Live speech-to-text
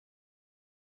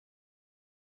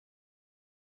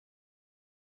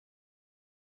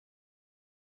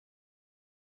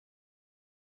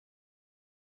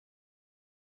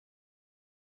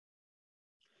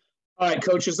All right,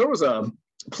 coaches, there was a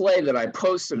play that I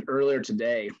posted earlier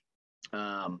today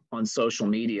on social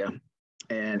media,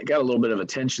 and it got a little bit of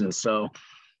attention. So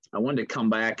I wanted to come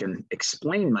back and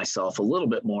explain myself a little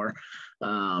bit more,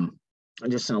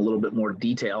 just in a little bit more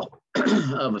detail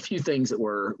of a few things that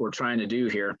we're trying to do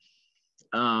here.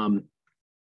 We're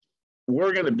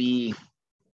going to be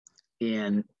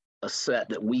in a set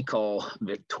that we call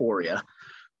Victoria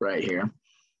right here.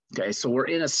 Okay, so we're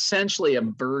in essentially a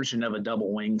version of a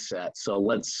double wing set. So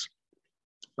let's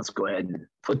go ahead and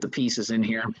put the pieces in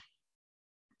here.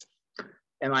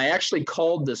 And I actually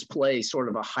called this play sort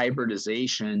of a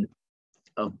hybridization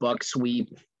of buck sweep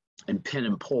and pin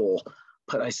and pull,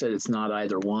 but I said it's not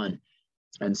either one.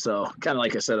 And so kind of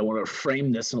like I said, I want to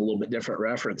frame this in a little bit different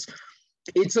reference.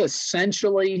 It's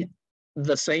essentially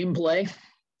the same play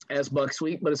as buck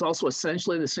sweep, but it's also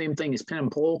essentially the same thing as pin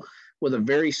and pull with a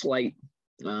very slight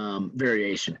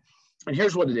variation. And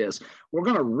here's what it is. We're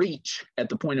going to reach at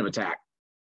the point of attack.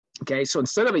 Okay, so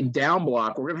instead of a down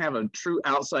block, we're going to have a true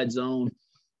outside zone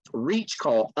reach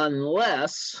call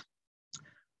unless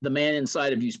the man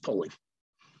inside of you's pulling.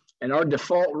 And our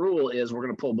default rule is we're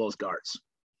going to pull both guards.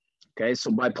 Okay,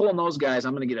 so by pulling those guys,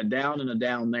 I'm going to get a down and a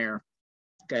down there.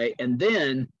 Okay, and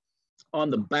then on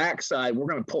the back side, we're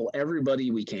going to pull everybody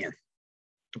we can.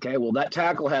 Okay, well, that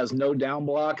tackle has no down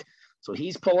block, so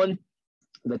he's pulling.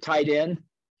 The tight end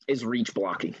is reach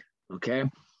blocking. Okay,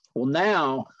 well,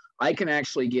 now I can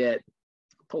actually get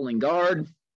pulling guard,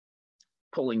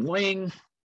 pulling wing,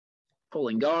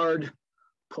 pulling guard,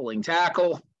 pulling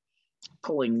tackle,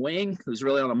 pulling wing, who's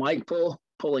really on a mic pull,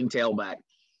 pulling tailback.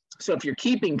 So if you're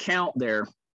keeping count there,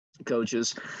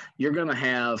 coaches, you're going to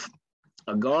have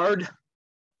a guard,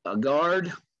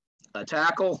 a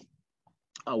tackle,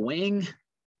 a wing,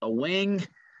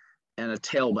 and a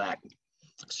tailback.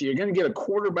 So you're going to get a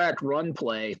quarterback run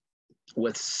play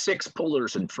with 6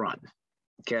 pullers in front.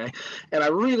 Okay. And I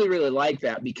really, really like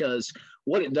that because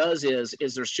what it does is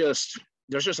there's just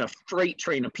a freight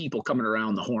train of people coming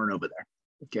around the horn over there.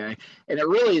 Okay. And it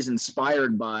really is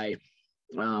inspired by,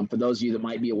 for those of you that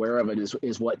might be aware of it,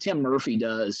 is what Tim Murphy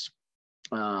does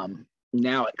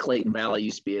now at Clayton Valley,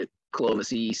 used to be at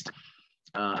Clovis East,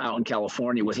 out in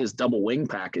California with his double wing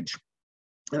package.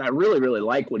 And I really, really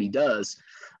like what he does.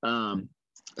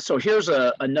 So here's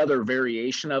another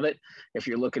variation of it. If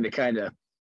you're looking to kind of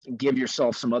give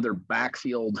yourself some other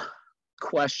backfield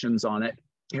questions on it,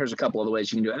 here's a couple of the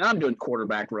ways you can do it. And I'm doing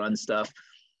quarterback run stuff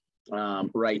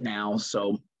right now,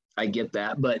 so I get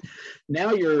that. But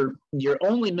now you're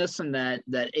only missing that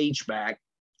H-back,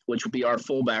 which would be our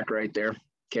fullback right there.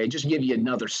 Okay, just give you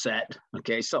another set.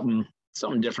 Okay, something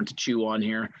different to chew on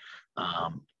here.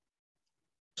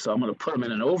 So I'm going to put them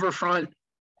in an over front.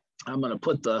 I'm going to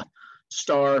put the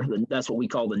star, that's what we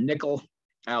call the nickel,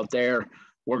 out there.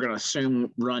 We're going to assume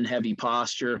run heavy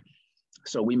posture.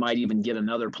 So we might even get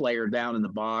another player down in the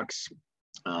box,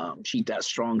 cheat that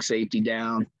strong safety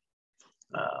down.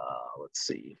 Let's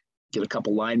see, get a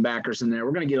couple linebackers in there.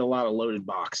 We're going to get a lot of loaded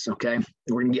box, okay?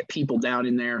 We're going to get people down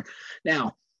in there.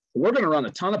 Now, we're going to run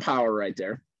a ton of power right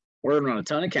there. We're going to run a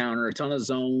ton of counter, a ton of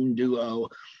zone, duo.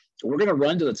 We're going to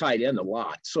run to the tight end a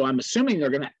lot. So I'm assuming they're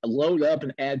going to load up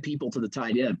and add people to the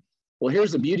tight end. Well,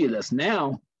 here's the beauty of this.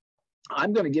 Now,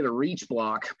 I'm going to get a reach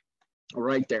block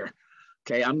right there.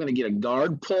 Okay, I'm going to get a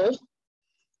guard pull.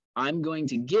 I'm going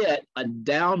to get a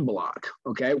down block.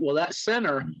 Okay, well, that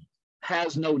center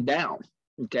has no down.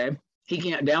 Okay, he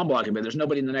can't down block it, but there's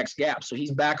nobody in the next gap. So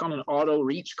he's back on an auto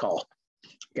reach call.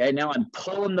 Okay, now I'm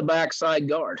pulling the backside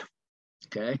guard.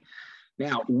 Okay,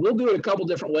 now we'll do it a couple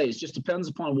different ways. Just depends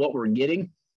upon what we're getting.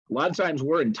 A lot of times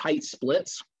we're in tight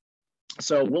splits.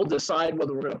 So we'll decide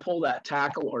whether we're going to pull that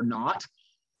tackle or not.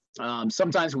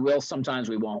 Sometimes we will, sometimes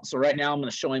we won't. So right now I'm going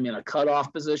to show him in a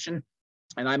cutoff position,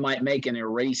 and I might make an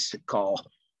erase call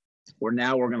where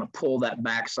now we're going to pull that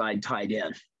backside tight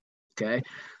end. Okay.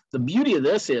 The beauty of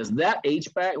this is that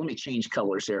H-back, let me change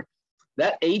colors here.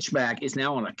 That H-back is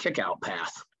now on a kick out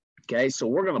path. Okay. So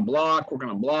we're going to block.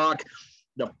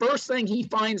 The first thing he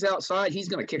finds outside, he's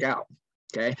going to kick out.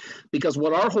 Okay. Because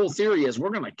what our whole theory is, we're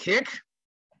going to kick,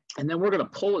 and then we're going to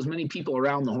pull as many people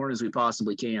around the horn as we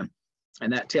possibly can.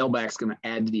 And that tailback's going to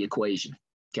add to the equation.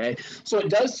 Okay. So it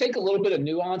does take a little bit of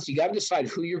nuance. You got to decide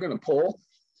who you're going to pull.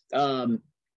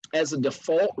 As a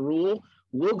default rule,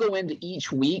 we'll go into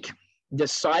each week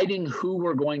deciding who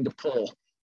we're going to pull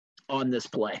on this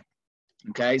play.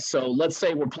 Okay. So let's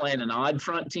say we're playing an odd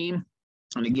front team.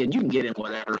 And again, you can get in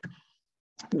whatever,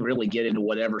 really get into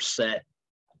whatever set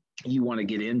you want to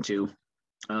get into.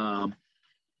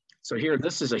 So here,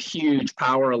 this is a huge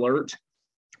power alert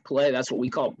play. That's what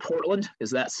we call Portland, is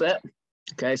that set.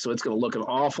 Okay, so it's going to look an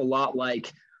awful lot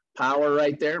like power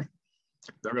right there.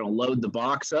 They're going to load the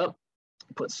box up,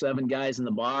 put 7 guys in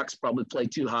the box, probably play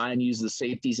too high and use the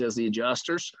safeties as the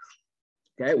adjusters.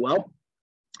 Okay, well,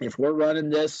 if we're running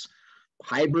this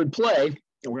hybrid play,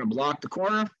 and we're going to block the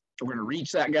corner, we're going to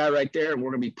reach that guy right there, and we're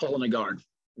going to be pulling a guard.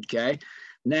 Okay,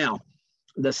 now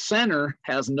the center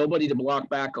has nobody to block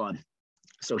back on,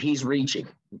 so he's reaching.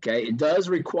 Okay, it does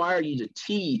require you to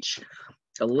teach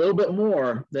a little bit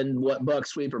more than what buck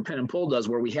sweep or pin and pull does,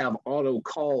 where we have auto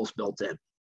calls built in.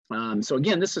 So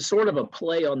again, this is sort of a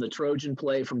play on the Trojan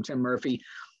play from Tim Murphy,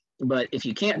 but if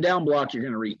you can't down block, you're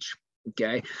going to reach.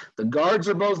 Okay, the guards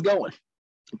are both going.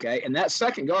 Okay, and that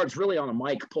second guard's really on a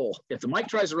Mike pull. If the Mike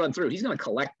tries to run through, he's going to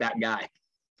collect that guy.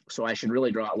 So I should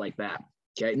really draw it like that.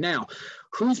 Okay, now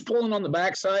who's pulling on the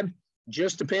backside?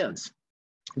 Just depends.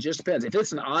 Just depends. If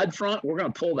it's an odd front, we're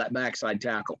going to pull that backside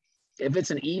tackle. If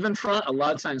it's an even front, a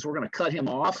lot of times we're going to cut him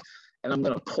off, and I'm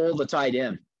going to pull the tight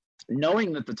end,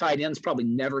 knowing that the tight end's probably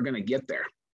never going to get there.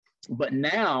 But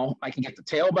now I can get the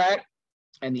tailback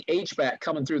and the H-back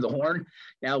coming through the horn.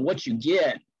 Now what you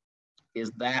get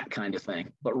is that kind of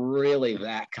thing, but really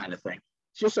that kind of thing.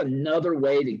 It's just another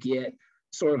way to get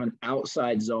sort of an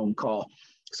outside zone call.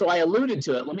 So I alluded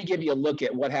to it. Let me give you a look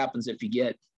at what happens if you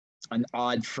get an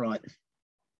odd front.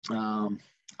 I'm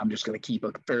just going to keep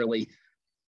a fairly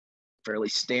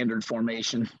standard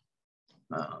formation.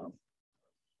 I'll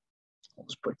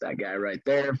just put that guy right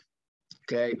there.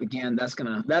 Okay, again, that's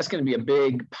gonna be a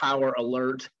big power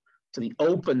alert to the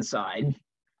open side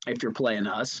if you're playing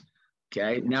us.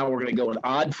 Okay, now we're gonna go an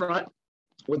odd front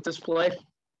with this play.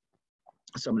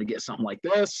 So I'm gonna get something like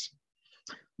this.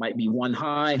 Might be 1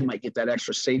 high, might get that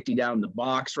extra safety down in the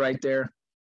box right there.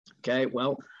 Okay,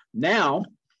 well, now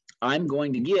I'm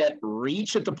going to get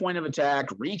reach at the point of attack,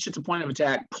 reach at the point of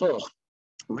attack, pull,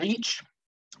 reach,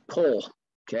 pull.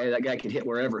 Okay, that guy could hit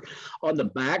wherever. On the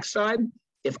backside,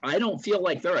 if I don't feel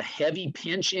like they're a heavy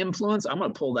pinch influence, I'm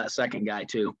going to pull that second guy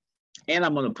too. And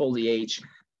I'm going to pull the H,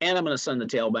 and I'm going to send the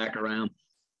tailback around,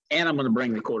 and I'm going to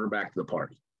bring the quarterback to the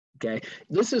party. Okay,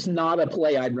 this is not a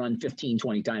play I'd run 15,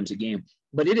 20 times a game,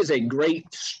 but it is a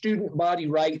great student body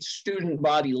right, student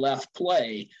body left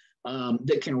play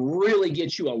that can really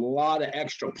get you a lot of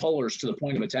extra pullers to the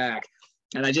point of attack.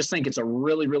 And I just think it's a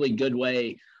really, really good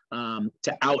way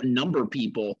to outnumber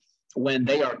people when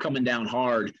they are coming down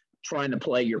hard, trying to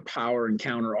play your power and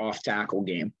counter off tackle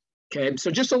game. Okay, so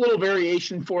just a little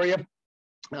variation for you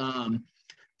from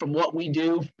what we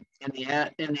do in the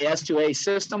S2A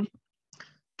system.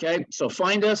 Okay, so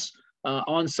find us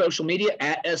on social media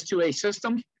at S2A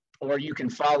System, or you can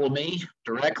follow me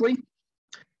directly.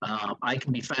 I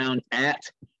can be found at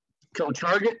Coach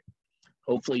Hargitt.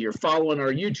 Hopefully you're following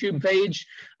our YouTube page.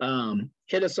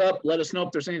 Hit us up. Let us know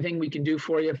if there's anything we can do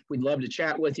for you. We'd love to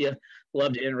chat with you.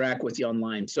 Love to interact with you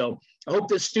online. So I hope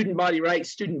this student body right,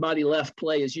 student body left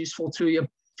play is useful to you.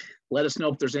 Let us know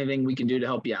if there's anything we can do to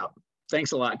help you out.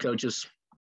 Thanks a lot, coaches.